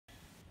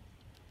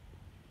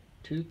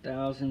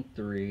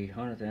2003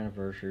 100th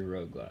anniversary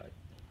Road Glide,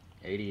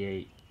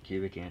 88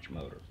 cubic inch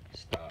motor,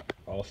 stock,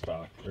 all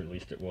stock, or at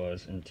least it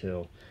was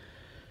until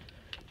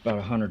about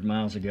 100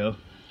 miles ago.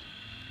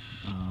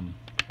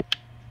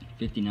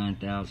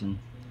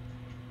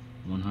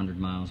 59,100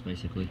 miles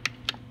basically.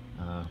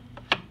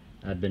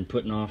 I'd been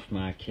putting off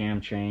my cam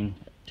chain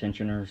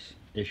tensioners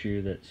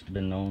issue that's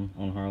been known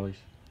on Harleys.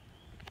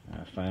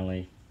 I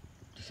finally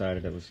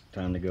decided it was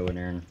time to go in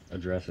there and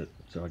address it.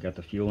 So I got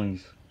the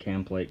Fuelings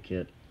cam plate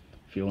kit,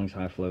 Fuelings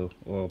high flow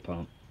oil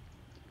pump,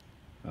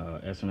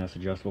 S&S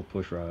adjustable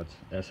push rods,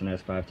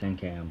 S&S 510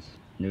 cams,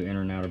 new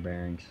inner and outer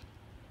bearings,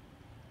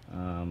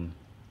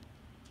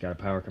 got a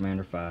Power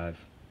Commander 5,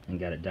 and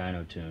got it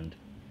dyno tuned.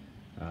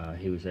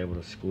 He was able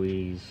to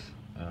squeeze,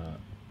 I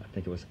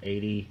think it was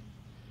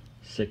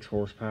 86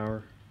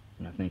 horsepower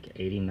and I think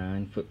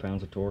 89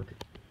 foot-pounds of torque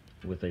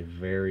with a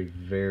very,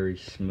 very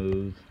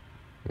smooth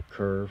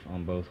curve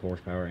on both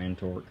horsepower and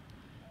torque.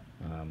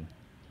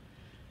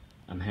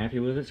 I'm happy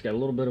with it. It's got a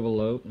little bit of a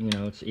lope, you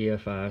know, it's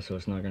EFI, so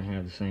it's not going to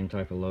have the same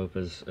type of lope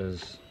as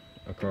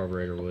a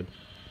carburetor would.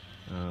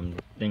 The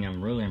thing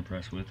I'm really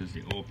impressed with is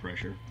the oil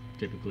pressure.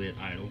 Typically at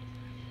idle,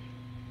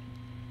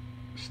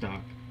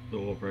 stock, the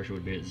oil pressure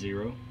would be at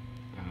 0.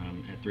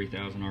 At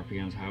 3,000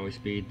 RPMs highway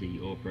speed, the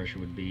oil pressure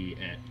would be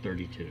at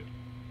 32.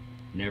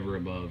 Never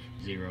above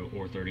 0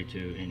 or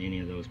 32 in any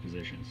of those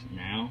positions.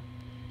 Now,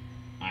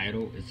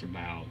 idle, it's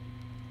about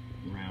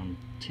around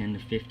 10 to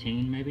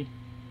 15 maybe.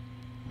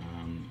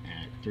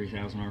 At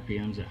 3,000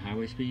 RPMs at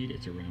highway speed,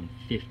 it's around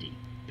 50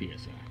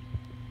 PSI.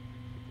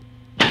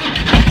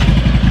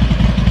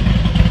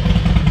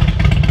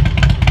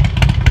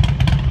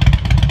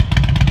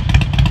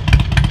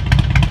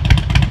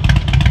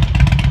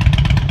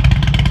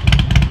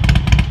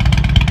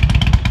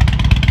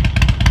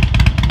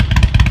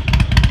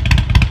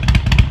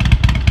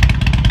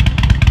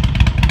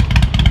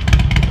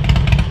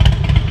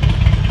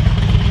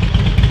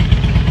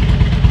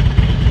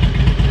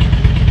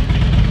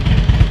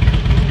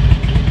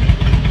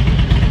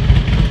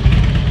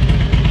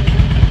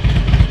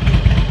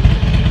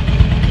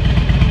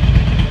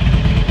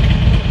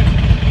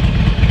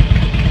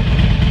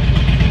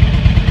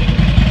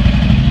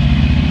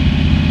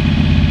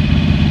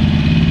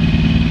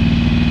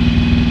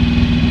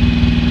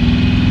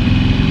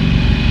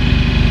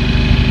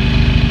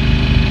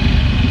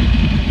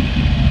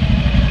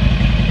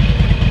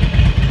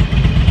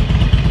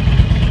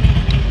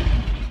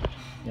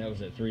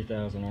 At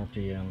 3,000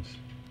 RPMs,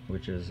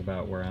 which is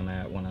about where I'm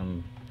at when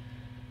I'm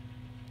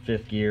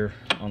 5th gear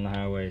on the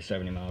highway,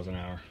 70 miles an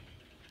hour.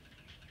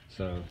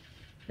 So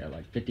got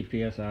like 50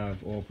 PSI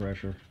of oil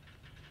pressure.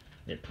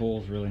 It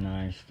pulls really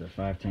nice. The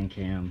 510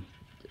 cam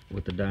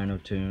with the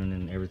dyno tune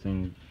and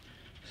everything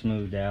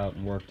smoothed out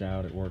and worked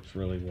out, it works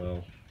really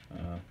well.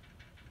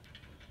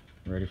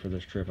 Ready for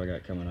this trip I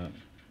got coming up.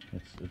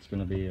 It's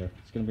gonna be a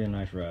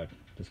nice ride.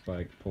 This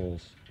bike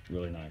pulls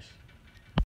really nice.